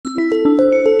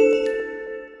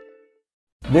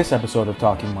This episode of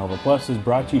Talking Marvel Plus is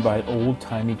brought to you by Old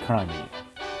Timey Crimey.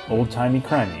 Old Timey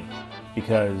Crimey,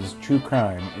 because true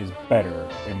crime is better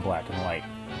in black and white.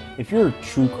 If you're a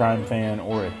true crime fan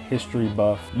or a history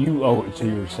buff, you owe it to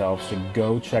yourself to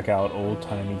go check out Old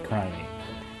Timey Crimey.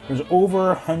 There's over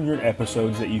 100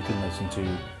 episodes that you can listen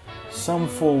to, some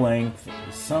full length,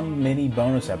 some mini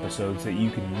bonus episodes that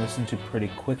you can listen to pretty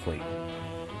quickly.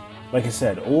 Like I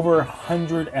said, over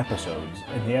 100 episodes,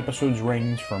 and the episodes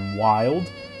range from wild,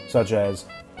 such as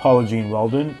Paula Jean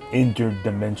Weldon,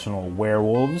 Interdimensional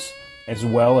Werewolves, as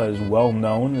well as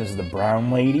well-known as The Brown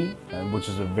Lady, which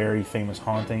is a very famous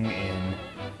haunting in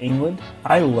England.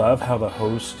 I love how the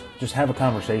hosts just have a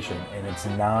conversation, and it's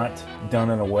not done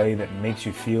in a way that makes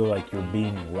you feel like you're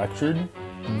being lectured.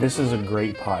 This is a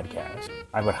great podcast.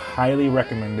 I would highly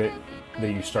recommend it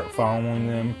that you start following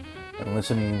them and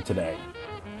listening today.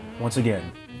 Once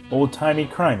again, Old Timey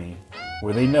Crimey,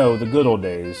 where they know the good old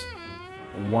days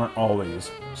weren't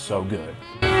always so good.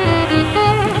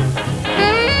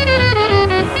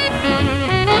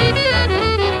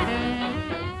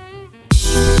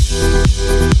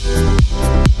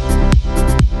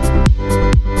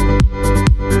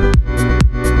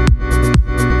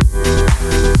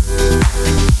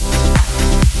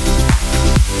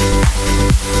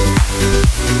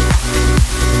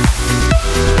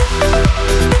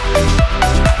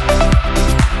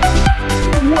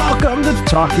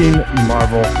 Talking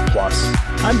Marvel Plus.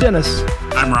 I'm Dennis.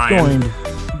 I'm Ryan.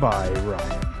 Joined by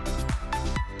Ryan.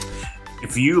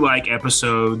 If you like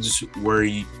episodes where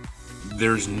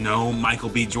there's no Michael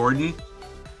B. Jordan,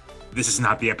 this is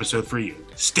not the episode for you.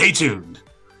 Stay tuned.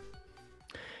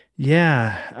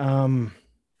 Yeah,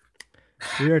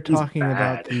 we are talking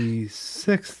about the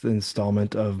 6th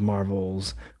installment of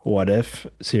Marvel's What If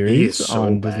series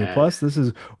on Disney Plus. This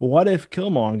is What If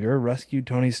Killmonger rescued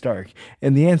Tony Stark?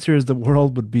 And the answer is the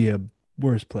world would be a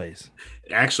worse place.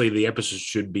 Actually, the episode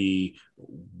should be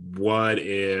What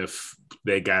If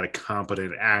they got a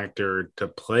competent actor to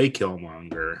play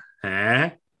Killmonger?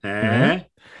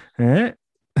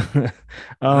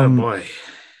 Oh boy.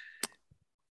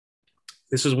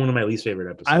 This is one of my least favorite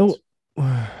episodes.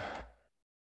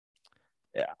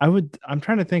 I'm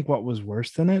trying to think what was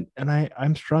worse than it, and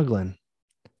I'm struggling.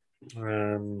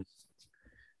 I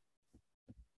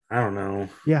don't know.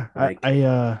 Yeah,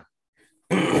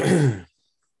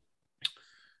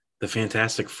 the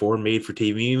Fantastic Four made for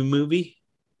TV movie?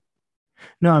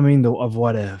 No, I mean of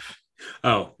What If.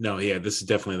 Oh, no, yeah, this is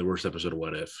definitely the worst episode of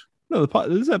What If. No,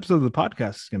 this episode of the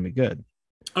podcast is going to be good.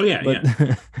 Oh, yeah,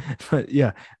 yeah. But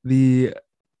yeah,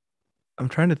 I'm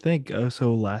trying to think.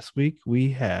 So last week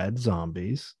we had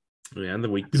zombies. Yeah, and the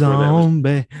week before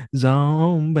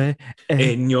zombie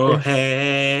in your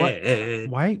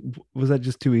head. Why was that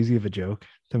just too easy of a joke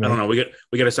to make? I don't know.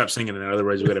 We got to stop singing it.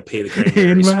 Otherwise, we got to pay the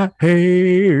cranberries. In my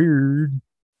head,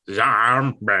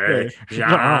 zombie.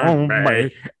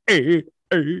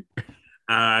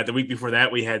 The week before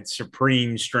that, we had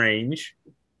Supreme Strange,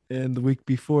 and the week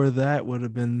before that would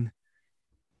have been.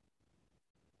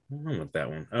 I don't know what that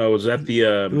one. Oh, was that the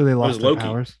where they lost their Loki?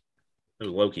 Powers? It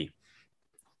was Loki.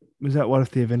 Was that What If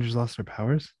the Avengers lost their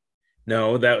powers?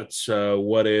 No, that's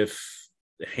What If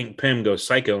Hank Pym goes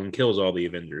psycho and kills all the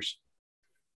Avengers.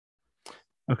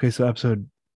 Okay, so episode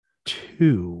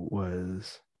 2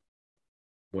 was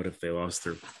What If They Lost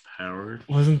Their Powers?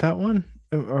 Wasn't that one?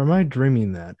 Or am I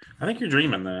dreaming that? I think you're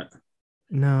dreaming that.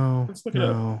 No. Let's look it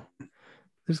up.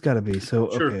 There's got to be. So,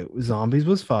 sure. Okay, Zombies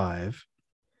was 5.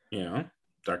 Yeah.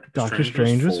 Doctor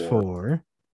Strange was 4.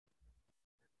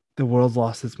 The World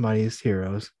Lost Its Mightiest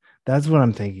Heroes. That's what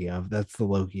I'm thinking of. That's the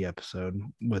Loki episode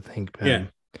with Hank Pym. Yeah.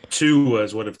 2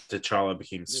 was What If T'Challa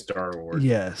became Star-Lord.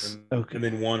 Yes. Okay. And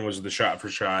then 1 was the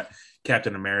shot-for-shot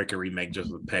Captain America remake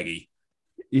just with Peggy.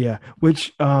 Yeah.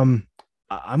 Which I'm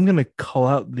gonna call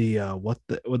out the what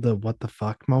the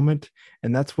fuck moment,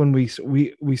 and that's when we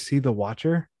see the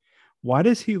Watcher. Why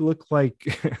does he look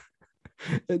like?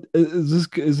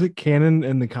 Is it canon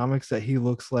in the comics that he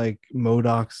looks like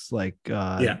MODOK's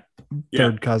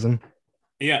third cousin?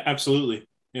 Yeah, absolutely.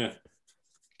 Yeah,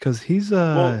 because he's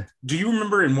Well, do you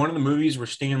remember in one of the movies where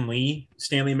Stan Lee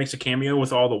makes a cameo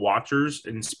with all the Watchers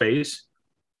in space?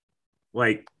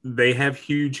 Like they have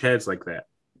huge heads like that.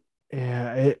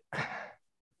 Yeah,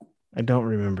 I don't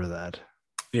remember that.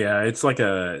 Yeah, it's like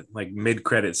a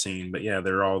mid-credit scene, but yeah,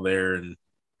 they're all there and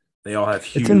they all have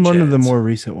huge. It's in one heads. of the more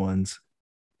recent ones.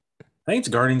 I think it's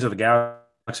Guardians of the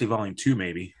Galaxy Volume 2,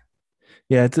 maybe.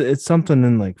 Yeah, it's something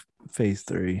in like Phase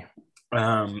 3.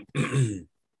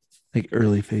 Like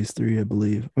early Phase 3, I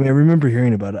believe. I mean, I remember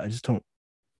hearing about it. I just don't.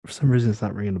 For some reason, it's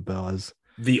not ringing a bell.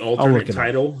 The alternate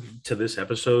title to this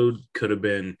episode could have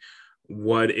been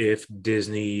what if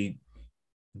Disney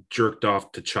jerked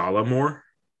off T'Challa more?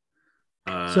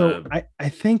 So I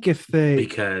think if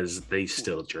because they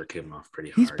still jerk him off pretty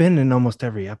hard. He's been in almost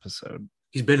every episode.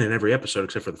 He's been in every episode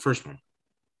except for the first one.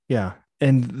 Yeah.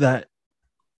 And that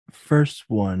first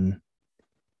one.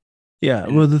 Yeah.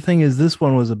 Well, the thing is, this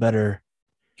one was a better.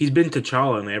 He's been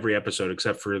T'Challa in every episode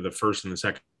except for the first and the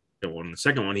second one. The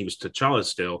second one, he was T'Challa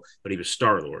still, but he was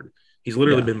Star-Lord. He's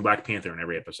literally been Black Panther in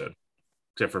every episode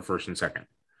except for first and second.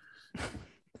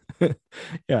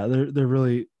 Yeah. They're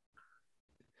really.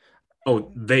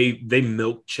 Oh, they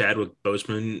milked Chadwick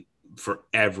Boseman for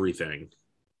everything.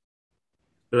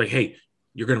 They're like, hey,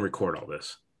 you're going to record all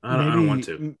this. I don't want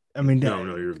to. I mean,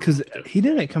 no, because he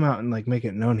didn't come out and like make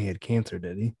it known he had cancer,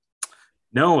 did he?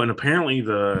 No, and apparently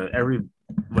the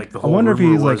whole. I wonder if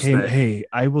he's like, hey,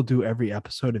 I will do every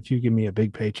episode if you give me a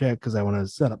big paycheck because I want to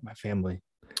set up my family.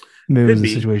 Maybe it was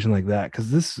a situation like that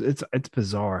because it's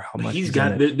bizarre how much he's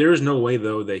got. There's no way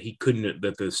though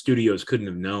that the studios couldn't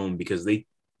have known because they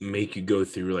make you go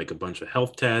through like a bunch of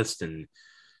health tests and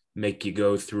make you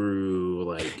go through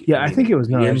like I think it was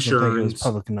no insurance. It was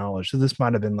public knowledge, so this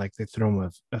might have been like they threw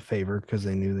him a favor because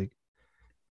they knew they.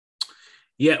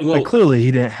 Yeah, well, like, clearly he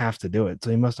didn't have to do it,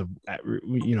 so he must have,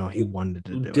 he wanted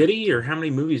to do it. Did he, or how many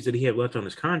movies did he have left on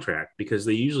his contract? Because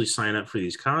they usually sign up for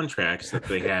these contracts that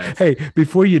they have. Hey,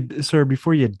 before you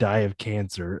die of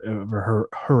cancer or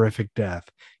horrific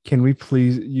death, can we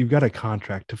please? You've got a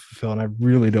contract to fulfill, and I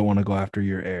really don't want to go after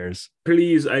your heirs.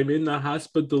 Please, I'm in the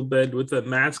hospital bed with a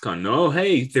mask on. No,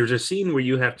 hey, there's a scene where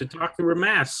you have to talk through a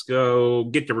mask. Go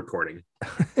get the recording.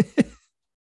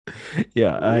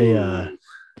 Yeah,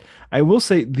 I will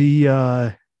say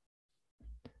the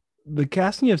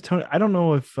casting of Tony. I don't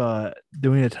know if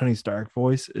doing a Tony Stark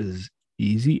voice is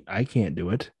easy. I can't do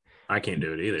it. I can't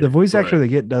do it either. The voice actor they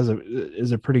get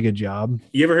is a pretty good job.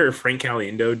 You ever heard of Frank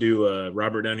Caliendo do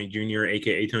Robert Downey Jr.,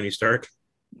 aka Tony Stark?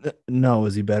 No,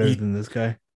 is he better than this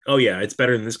guy? Oh yeah, it's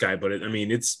better than this guy. But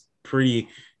it's pretty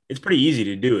easy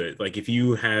to do it. Like if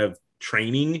you have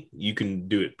training, you can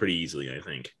do it pretty easily. I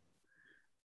think.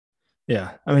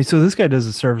 Yeah, I mean, so this guy does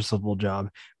a serviceable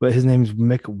job, but his name's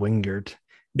Mick Wingert.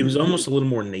 It was almost a little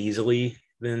more nasally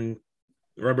than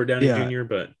Robert Downey Jr.,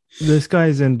 but this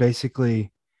guy's in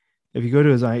basically, if you go to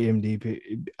his IMDb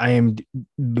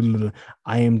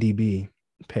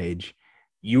page,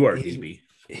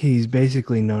 he's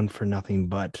basically known for nothing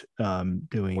but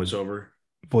doing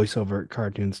voiceover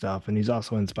cartoon stuff, and he's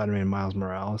also in Spider-Man Miles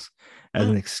Morales as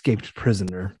an escaped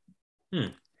prisoner.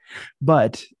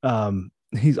 But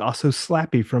he's also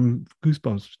Slappy from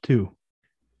Goosebumps too.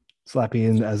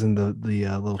 Slappy as in the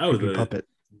little creepy puppet.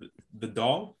 The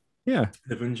doll? Yeah.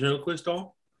 The ventriloquist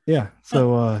doll? Yeah.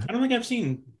 So I don't think I've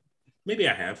seen. Maybe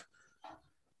I have.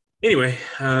 Anyway,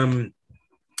 I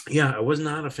was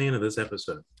not a fan of this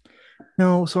episode.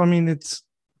 No, so I mean, it's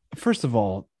first of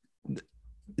all,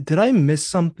 did I miss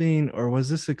something, or was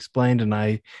this explained? And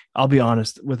I'll be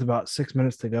honest, with about 6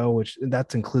 minutes to go, which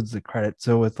that includes the credit.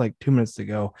 So with like 2 minutes to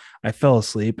go, I fell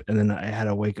asleep, and then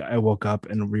I woke up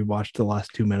and rewatched the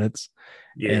last 2 minutes.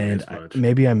 Yeah, and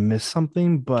maybe I missed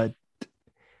something, but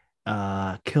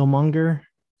Killmonger,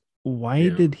 why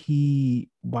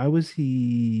was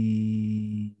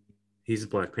he? He's a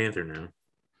Black Panther now.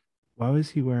 Why was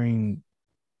he wearing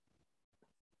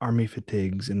army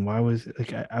fatigues, and why was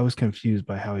I was confused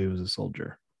by how he was a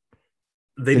soldier.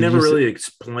 They never really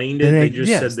explained it. They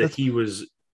just said that he was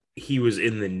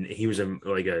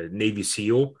like a Navy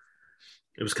SEAL.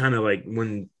 It was kind of like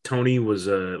when Tony was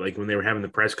like when they were having the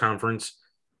press conference,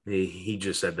 he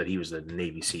just said that he was a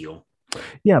Navy SEAL.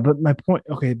 Yeah, but my point,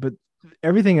 okay, but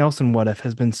everything else in What If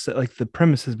has been set, like the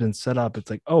premise has been set up. It's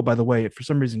like, oh, by the way, for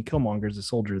some reason Killmonger is a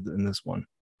soldier in this one.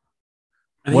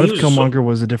 What if Killmonger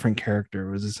was a different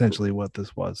character? Was essentially what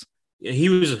this was. Yeah, he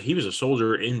was a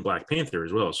soldier in Black Panther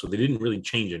as well, so they didn't really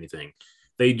change anything.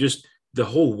 They just the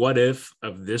whole what if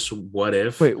of this what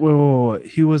if. Wait,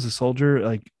 he was a soldier,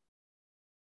 like.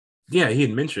 Yeah, he had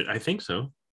mentioned. I think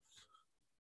so.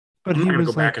 But I'm not going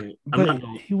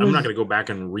to go back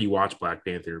and rewatch Black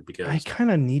Panther because I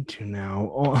kind of need to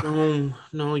now.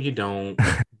 No, you don't.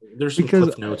 There's some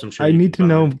cliff notes. I'm sure I need to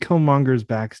know Killmonger's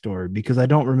backstory because I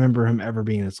don't remember him ever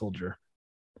being a soldier.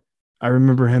 I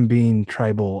remember him being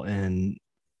tribal and.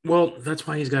 Well, that's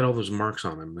why he's got all those marks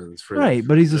on him. Right,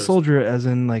 but he's a soldier, as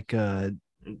in like. I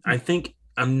think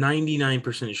I'm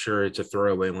 99% sure it's a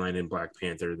throwaway line in Black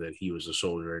Panther that he was a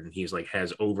soldier and he's like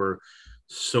has over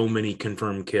so many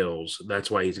confirmed kills. That's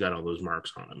why he's got all those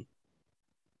marks on him.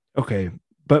 Okay,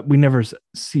 but we never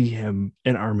see him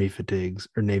in army fatigues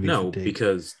or navy fatigues. No,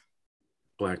 because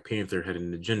Black Panther had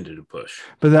an agenda to push.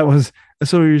 But that was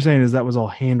so. What you're saying is that was all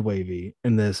hand wavy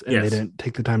in this, and they Yes. didn't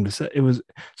take the time to set. It was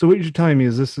so. What you're telling me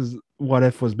is this is What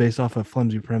If was based off a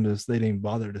flimsy premise they didn't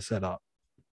bother to set up.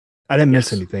 I didn't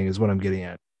miss Yes. anything, is what I'm getting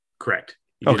at. Correct.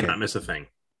 You did Okay. not miss a thing.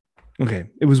 Okay,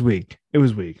 it was weak. It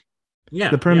was weak. Yeah.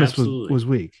 The premise absolutely. was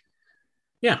weak.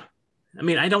 Yeah. I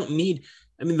mean,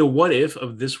 the what if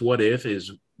of this what if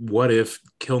is what if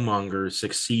Killmonger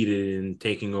succeeded in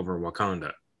taking over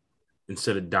Wakanda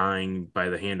instead of dying by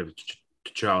the hand of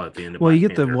T'Challa at the end of Well, Black you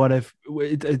get Panther. the what if.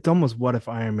 It's almost what if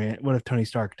what if Tony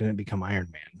Stark didn't become Iron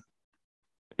Man?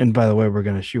 And by the way, we're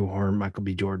going to shoehorn Michael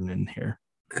B. Jordan in here.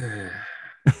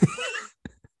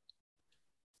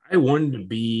 I wanted to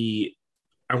be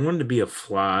a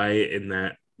fly in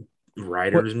that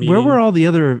writers meeting. Where were all the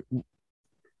other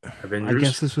Avengers? I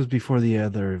guess this was before the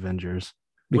other Avengers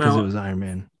because it was Iron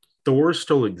Man. Thor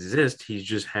still exists. He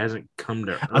just hasn't come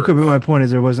to Earth. Okay, but my point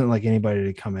is there wasn't like anybody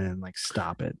to come in and like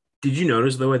stop it. Did you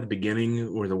notice though at the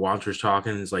beginning where the Watcher's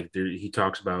talking, is like he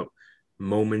talks about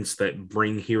moments that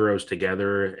bring heroes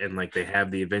together, and like they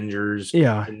have the Avengers,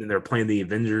 Yeah, and then they're playing the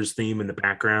Avengers theme in the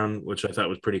background, which I thought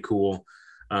was pretty cool.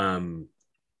 Yeah,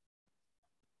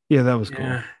 that was cool.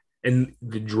 Yeah. And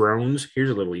the drones,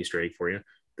 here's a little Easter egg for you.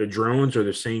 The drones are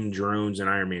the same drones in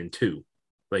Iron Man 2,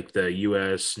 like the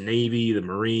U.S. Navy, the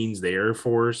Marines, the Air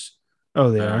Force.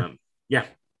 Oh, they are? Yeah.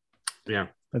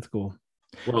 That's cool.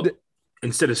 Well,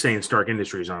 instead of saying Stark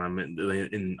Industries on them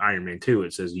in Iron Man 2,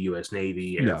 it says U.S.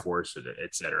 Navy, Air Force,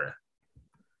 etc.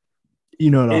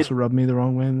 You know what also rubbed me the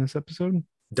wrong way in this episode?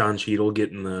 Don Cheadle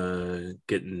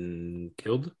getting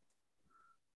killed.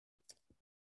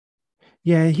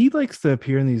 Yeah, he likes to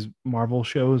appear in these Marvel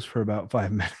shows for about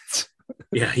 5 minutes.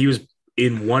 Yeah, he was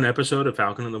in one episode of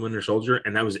Falcon and the Winter Soldier,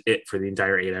 and that was it for the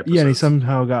entire 8 episodes. Yeah, and he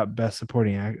somehow got Best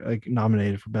Supporting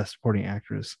nominated for Best Supporting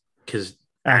Actress. Because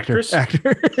Actor.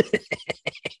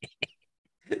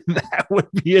 That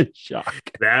would be a shock.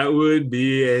 That would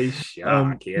be a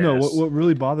shock. Yes. No, what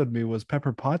really bothered me was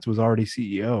Pepper Potts was already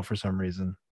CEO for some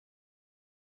reason.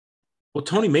 Well,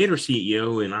 Tony made her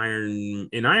CEO in Iron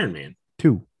Man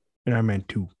 2. In Iron Man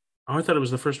 2. Oh, I thought it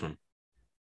was the first one.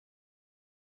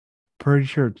 Pretty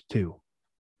sure it's 2.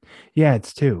 Yeah,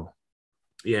 it's 2.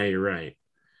 Yeah, you're right.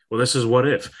 Well, this is what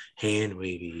if hand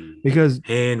wavy, because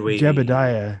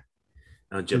Jebediah.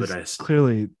 Jebediah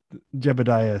clearly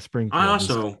Jebediah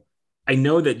Springfield. I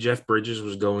know that Jeff Bridges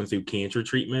was going through cancer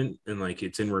treatment and like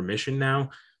it's in remission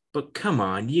now, but come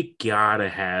on, you gotta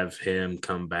have him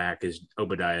come back as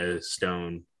Obadiah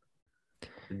Stone.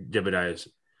 Jebediah's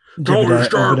Tony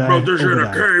Stark brothers in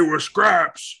a cave with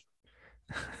scraps.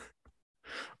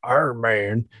 Iron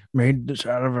Man made this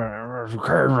out of a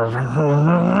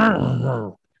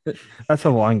cave. That's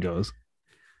how the line goes.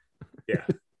 Yeah.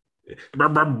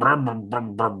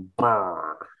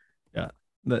 Yeah.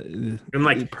 And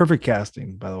like perfect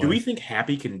casting, by the way. Do we think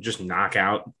Happy can just knock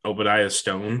out Obadiah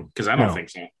Stone? Because I don't think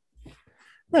so.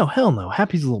 No, hell no.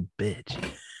 Happy's a little bitch.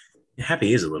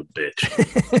 Happy is a little bitch.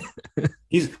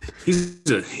 He gets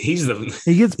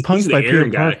punked by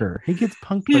Peter Parker. He gets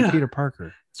punked by Peter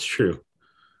Parker. It's true.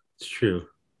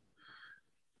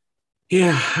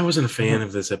 Yeah, I wasn't a fan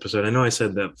of this episode. I know I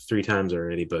said that 3 times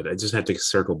already, but I just had to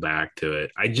circle back to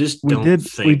it. I just don't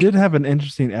think we did have an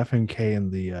interesting FMK in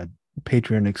the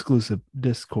Patreon exclusive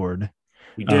Discord.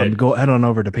 We did. Go head on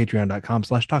over to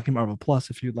patreon.com/Talking Marvel Plus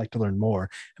if you'd like to learn more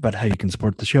about how you can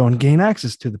support the show and gain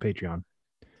access to the Patreon.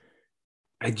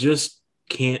 I just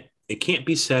can't. It can't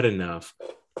be said enough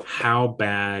how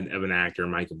bad of an actor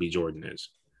Michael B. Jordan is.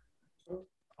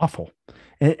 Awful,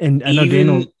 and I know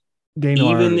Daniel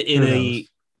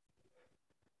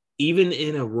even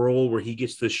in a role where he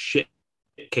gets the shit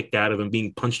kicked out of him,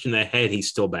 being punched in the head, he's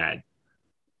still bad.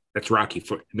 That's Rocky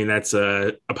that's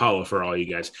Apollo for all you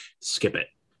guys. Skip it.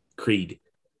 Creed.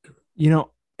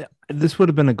 This would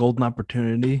have been a golden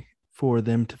opportunity for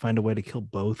them to find a way to kill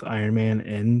both Iron Man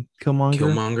and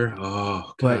Killmonger.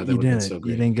 Oh, God, but you didn't. So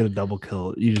you didn't get a double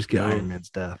kill. You just get Iron Man's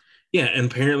death. Yeah,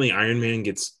 and apparently Iron Man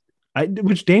gets.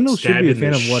 Which Daniel should be a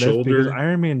fan of What If, because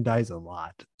Iron Man dies a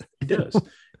lot. He does.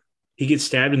 He gets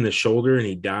stabbed in the shoulder and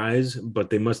he dies, but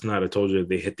they must not have told you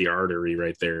they hit the artery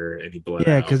right there and he bled out.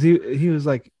 Yeah, because he was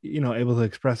like, able to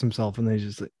express himself, and they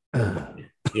just like,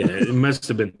 yeah, it must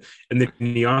have been. And then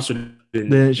he also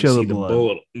didn't show see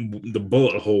the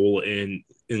bullet hole in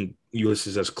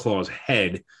Ulysses S. Claw's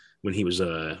head when he was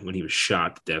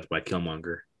shot to death by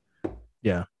Killmonger.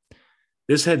 Yeah,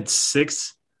 this had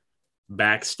 6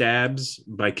 backstabs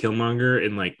by Killmonger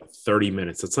in like 30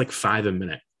 minutes. That's like 5 a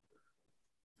minute.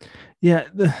 Yeah,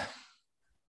 or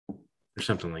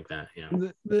something like that. Yeah.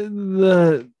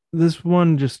 this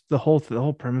one, just the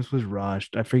whole premise was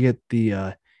rushed. I forget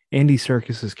the Andy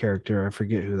Serkis's character. I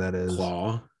forget who that is.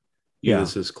 Claw. Yeah,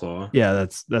 Ulysses Claw. yeah,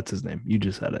 that's his name. You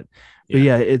just said it. But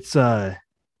Yeah. yeah, it's the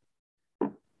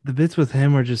bits with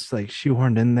him were just like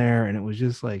shoehorned in there, and it was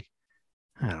just like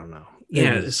I don't know.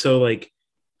 Yeah. So like,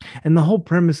 And the whole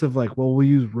premise of like, well, we'll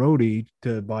use Rhodey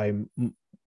to buy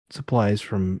supplies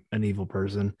from an evil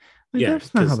person. Like yeah,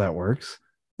 that's not how because that works.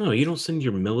 no, you don't send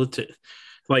your military.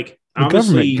 Like The government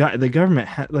obviously, got the government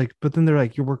had like, but then they're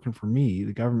like, you're working for me.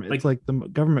 The government, it's like like the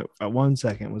government at 1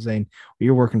 second was saying, well,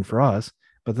 you're working for us,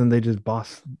 but then they just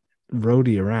boss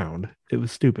Rhodey around. It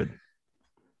was stupid.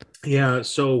 yeah.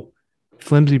 So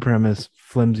Flimsy premise,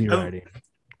 flimsy of writing.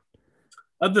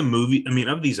 of the movie, I mean,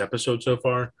 of these episodes so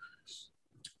far,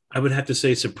 I would have to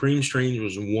say Supreme Strange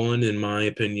was one in my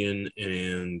opinion,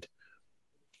 and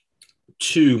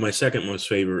two, my second most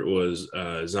favorite was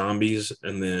Zombies,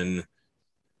 and then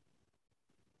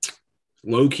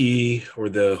Loki or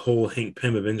the whole Hank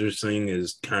Pym Avengers thing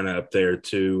is kind of up there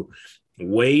too.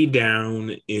 Way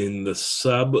down in the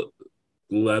sub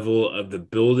level of the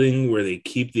building where they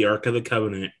keep the Ark of the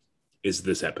Covenant is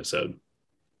this episode.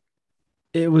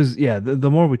 It was, yeah. The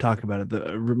more we talk about it,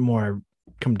 the more I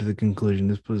come to the conclusion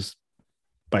this was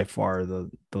by far the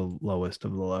lowest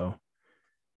of the low.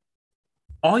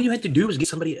 All you had to do was get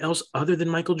somebody else other than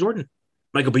Michael Jordan.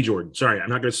 Michael B. Jordan. Sorry, I'm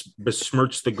not going to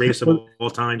besmirch the greatest of all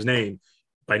time's name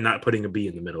by not putting a B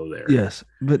in the middle there. Yes,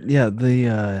 but yeah,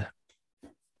 the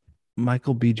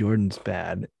Michael B. Jordan's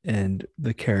bad, and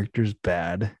the character's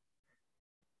bad.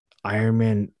 Iron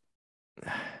Man.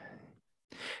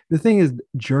 The thing is,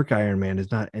 Jerk Iron Man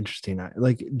is not interesting.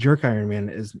 Like Jerk Iron Man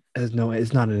is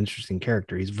not an interesting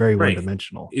character. He's very one Right.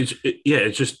 dimensional. It's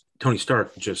just Tony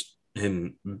Stark, just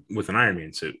him with an Iron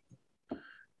Man suit.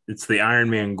 It's the Iron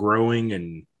Man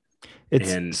growing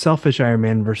It's selfish Iron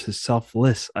Man versus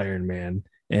selfless Iron Man,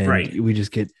 and right. we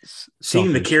just get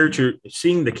seeing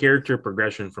the character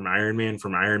progression from Iron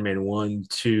Man 1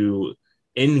 to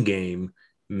Endgame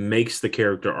makes the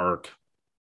character arc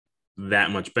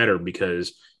that much better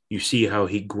because you see how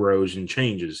he grows and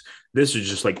changes. This is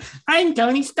just like, I'm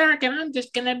Tony Stark and I'm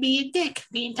just gonna be a dick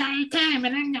the entire time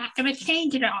and I'm not gonna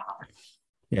change it all.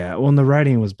 Yeah, well, and the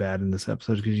writing was bad in this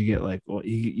episode because you get like, well,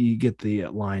 you get the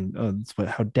line, oh, that's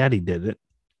how Daddy did it.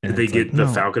 And did they get the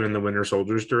Falcon and the Winter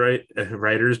Soldiers to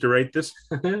writers to write this?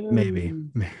 Maybe.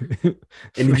 And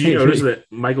did you notice that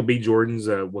Michael B. Jordan's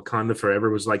Wakanda Forever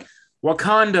was like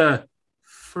Wakanda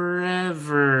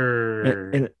Forever?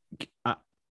 And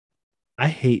I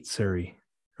hate Suri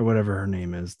or whatever her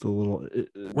name is. The little.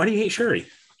 Why do you hate Shuri?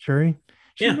 Shuri?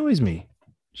 She annoys me.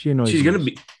 She's gonna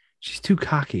be. She's too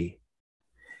cocky.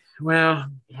 Well,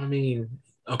 I mean,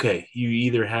 okay, you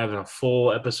either have a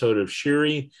full episode of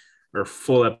Shuri or a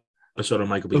full episode of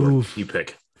Michael B. Jordan. You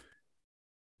pick.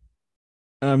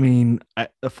 I mean,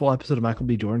 a full episode of Michael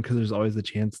B. Jordan because there's always the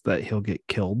chance that he'll get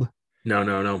killed.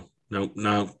 No.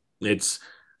 It's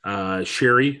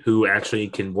Shuri, who actually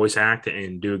can voice act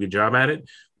and do a good job at it,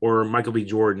 or Michael B.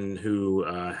 Jordan, who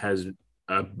has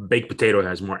Baked Potato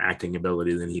has more acting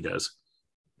ability than he does.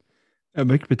 A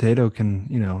baked potato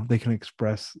can, they can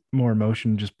express more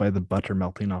emotion just by the butter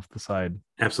melting off the side.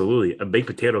 Absolutely. A baked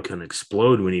potato can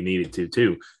explode when he needed to,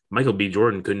 too. Michael B.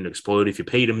 Jordan couldn't explode if you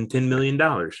paid him $10 million.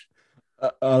 I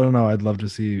don't know. I'd love to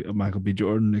see a Michael B.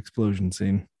 Jordan explosion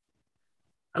scene.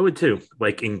 I would, too.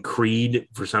 Like in Creed,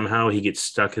 for somehow he gets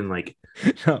stuck in like...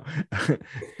 No,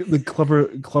 the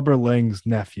Clubber Lang's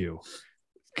nephew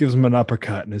gives him an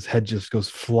uppercut and his head just goes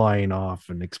flying off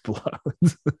and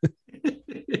explodes.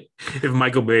 If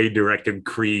Michael Bay directed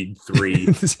Creed 3,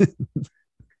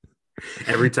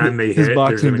 every time they hit,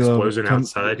 there's an explosion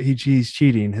outside. He's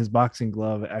cheating. His boxing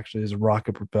glove actually is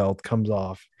rocket propelled, comes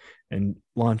off, and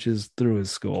launches through his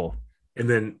skull. And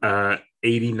then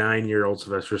 89-year-old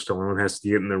Sylvester Stallone has to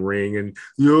get in the ring and,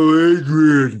 yo,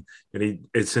 Adrian. And he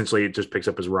essentially it just picks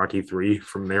up his Rocky 3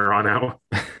 from there on out.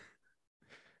 I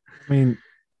mean,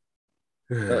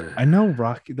 I know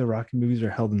the Rocky movies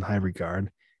are held in high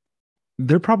regard.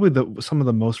 They're probably some of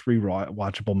the most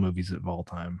rewatchable movies of all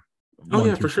time. Oh,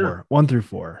 yeah, for sure. 1 through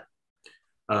 4.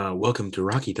 Welcome to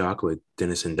Rocky Talk with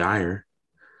Dennis and Dyer.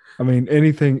 I mean,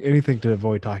 anything to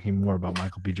avoid talking more about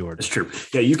Michael B. Jordan. That's true.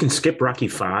 Yeah, you can skip Rocky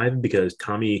 5 because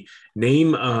Tommy,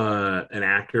 name an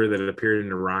actor that appeared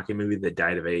in a Rocky movie that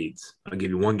died of AIDS. I'll give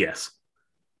you one guess.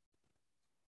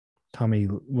 Tommy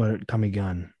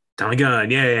Gunn. Tommy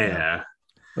Gunn, yeah.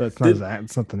 Well,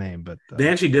 it's not the name, but they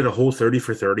actually did a whole 30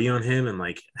 for 30 on him and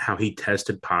like how he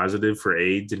tested positive for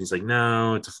AIDS, and he's like,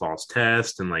 no, it's a false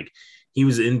test, and like he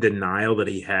was in denial that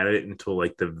he had it until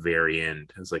like the very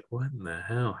end. I was like, what in the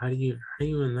hell? How are you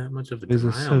in that much of a He's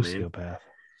a denial, man? sociopath.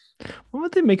 Why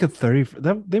would they make a 30?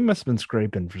 They must have been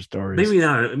scraping for stories. Maybe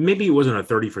not. Maybe it wasn't a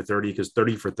 30 for 30 because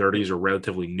 30 for 30s are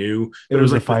relatively new. It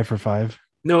was like a 5 for 5.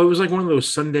 No, it was like one of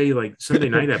those Sunday night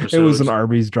episodes. It was an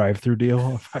Arby's drive-through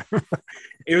deal.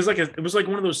 It was like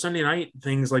one of those Sunday night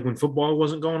things, like when football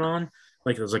wasn't going on.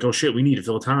 Like it was like, oh shit, we need to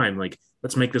fill time. Like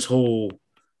let's make this whole.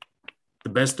 The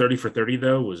best 30 for 30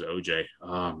 though was OJ.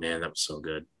 Oh man, that was so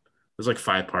good. It was like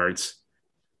 5 parts.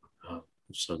 Oh, it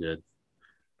was so good.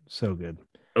 So good.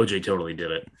 OJ totally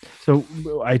did it. So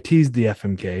I teased the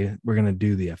FMK. We're gonna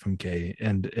do the FMK,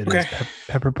 and it is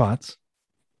Pepper Potts.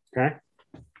 Okay.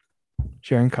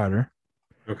 Sharon Carter.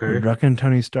 Okay. Druck and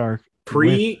Tony Stark.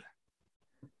 Pre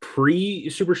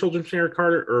Super Soldier Sharon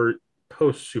Carter or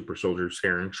post Super Soldier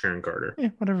Sharon Carter? Yeah,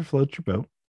 whatever floats your boat.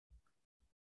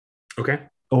 Okay.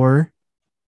 Or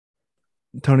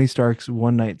Tony Stark's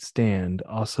one night stand.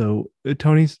 Also,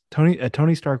 Tony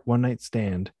Stark one night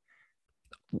stand.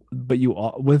 But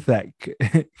with that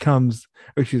comes,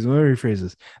 excuse me, let me rephrase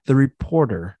this. The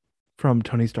reporter from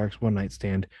Tony Stark's one night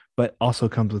stand, but also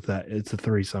comes with that. It's a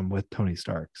threesome with Tony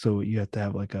Stark. So you have to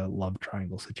have like a love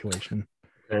triangle situation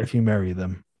if you marry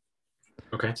them.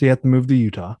 Okay. So you have to move to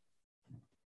Utah.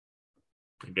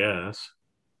 I guess.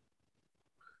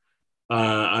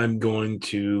 I'm going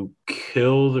to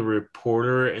kill the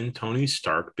reporter and Tony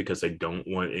Stark because I don't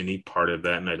want any part of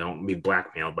that, and I don't want to be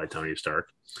blackmailed by Tony Stark.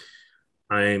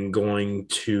 I'm going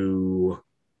to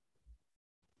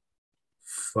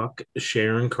fuck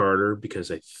Sharon Carter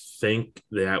because I think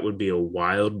that would be a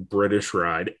wild British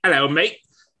ride. Hello, mate.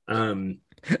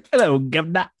 Hello,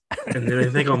 Governor. And then I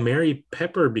think I'll marry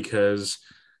Pepper because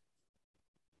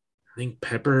I think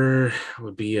Pepper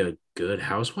would be a good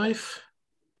housewife.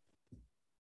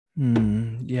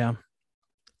 Yeah.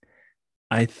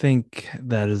 I think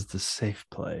that is the safe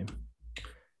play.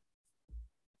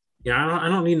 Yeah, I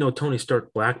don't need no Tony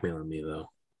Stark blackmailing me though.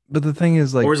 But the thing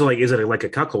is, like, or is it like a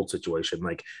cuckold situation?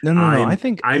 Like, no. I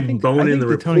think boning the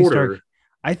reporter. Tony Stark,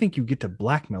 I think you get to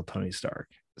blackmail Tony Stark.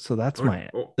 So that's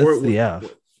the F.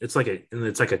 It's like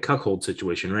a cuckold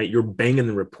situation, right? You're banging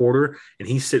the reporter, and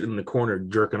he's sitting in the corner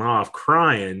jerking off,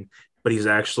 crying, but he's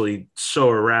actually so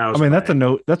aroused. I mean, that's a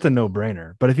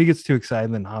no-brainer. But if he gets too excited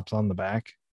and then hops on the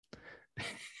back,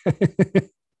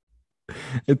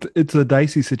 it's a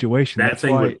dicey situation. That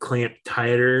thing would clamp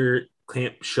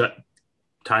shut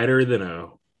tighter than a.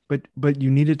 But you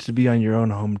need it to be on your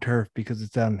own home turf because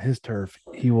it's on his turf.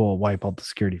 He will wipe out the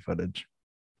security footage.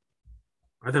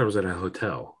 I thought it was at a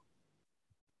hotel.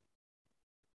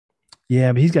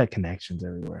 Yeah, but he's got connections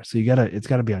everywhere, so it's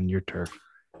gotta be on your turf.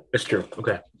 That's true.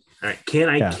 Okay. All right. Can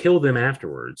I kill them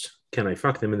afterwards? Can I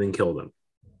fuck them and then kill them?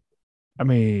 I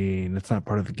mean, it's not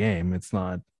part of the game. It's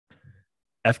not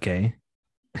FK.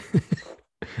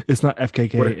 It's not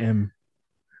FKKM.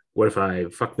 What if I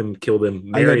fuck them, kill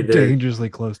them, marry them? Dangerously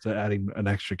close to adding an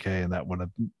extra K, and that would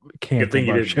have canceled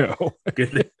our show.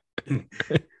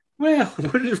 Well,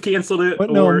 would have canceled it.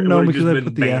 But no, because I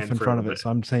put the F in front of it, so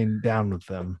I'm saying down with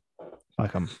them.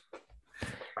 Fuck them.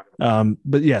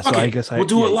 But yeah, so I guess we'll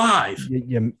do it live.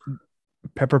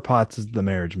 Pepper Potts is the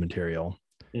marriage material,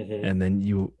 and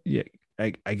then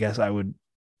I guess I would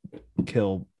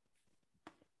kill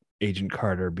Agent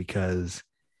Carter because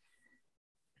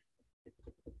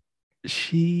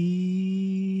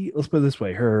let's put it this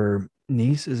way, her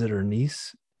niece, is it her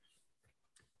niece?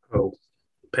 Oh,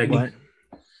 Peggy.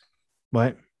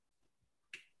 What?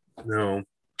 No.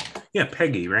 Yeah,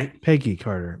 Peggy, right? Peggy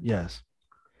Carter, yes.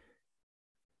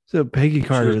 So Peggy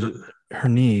Carter, her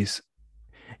niece,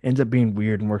 ends up being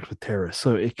weird and works with terrorists.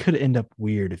 So it could end up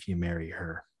weird if you marry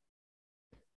her.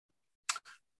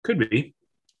 Could be.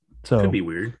 So could be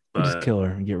weird. But just kill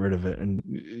her and get rid of it, and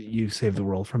you save the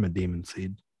world from a demon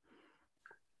seed.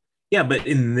 Yeah, but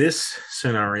in this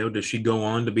scenario, does she go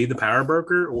on to be the power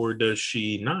broker, or does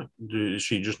she not? Is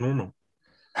she just normal?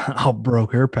 I'll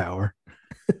broke her power.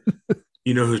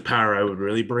 You know whose power I would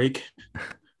really break?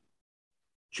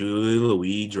 Julie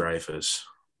Louis-Dreyfus.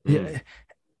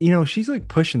 Yeah, she's like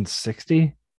pushing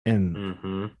 60,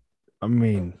 and I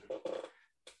mean,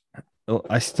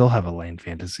 I still have Elaine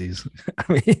fantasies.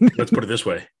 I mean, let's put it this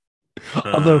way.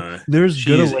 Although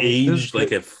she's aged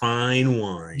like a fine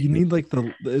wine. You need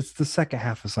it's the second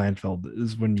half of Seinfeld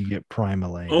is when you get prime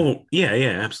Elaine. Oh yeah,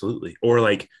 absolutely. Or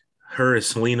like her as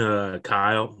Selena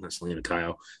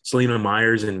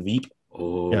Myers and Veep.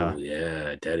 Oh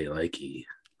yeah, Daddy Likey.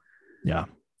 Yeah,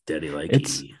 Daddy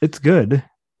Likey. It's good,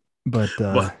 but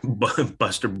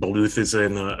Buster Bluth is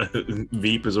in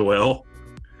Veep as well.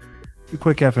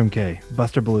 Quick FMK,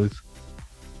 Buster Bluth.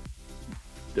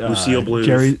 Lucille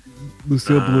Bluth,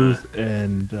 Bluth,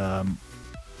 and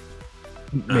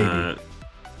maybe.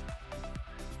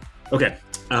 Okay.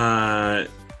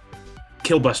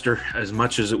 Kill Buster as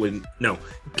much as it would. No.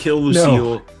 Kill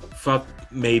Lucille. No. Fuck,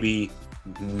 maybe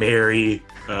marry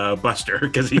Buster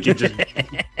because he can just.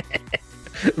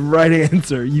 Right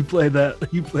answer. You played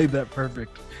that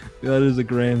perfect. That is a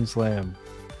grand slam.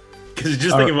 Because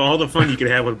just think of all the fun you could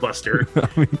have with Buster. I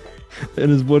mean, in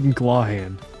his wooden claw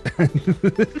hand.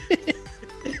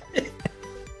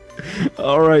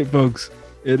 All right, folks.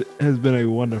 It has been a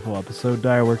wonderful episode.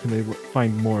 Dyer, where can they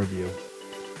find more of you?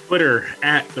 Twitter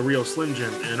at The Real Slim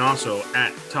Jim and also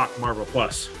at Talk Marvel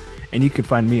Plus. And you can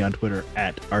find me on Twitter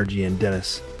at RGN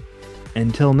Dennis.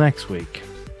 Until next week.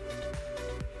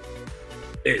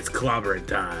 It's clobbering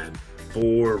time.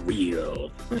 For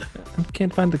real. I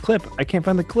can't find the clip. What are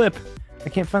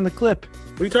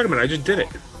you talking about? I just did it.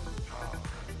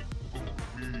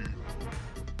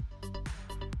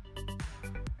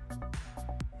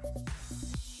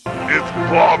 It's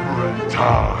clobbering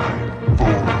time.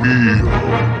 For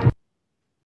real.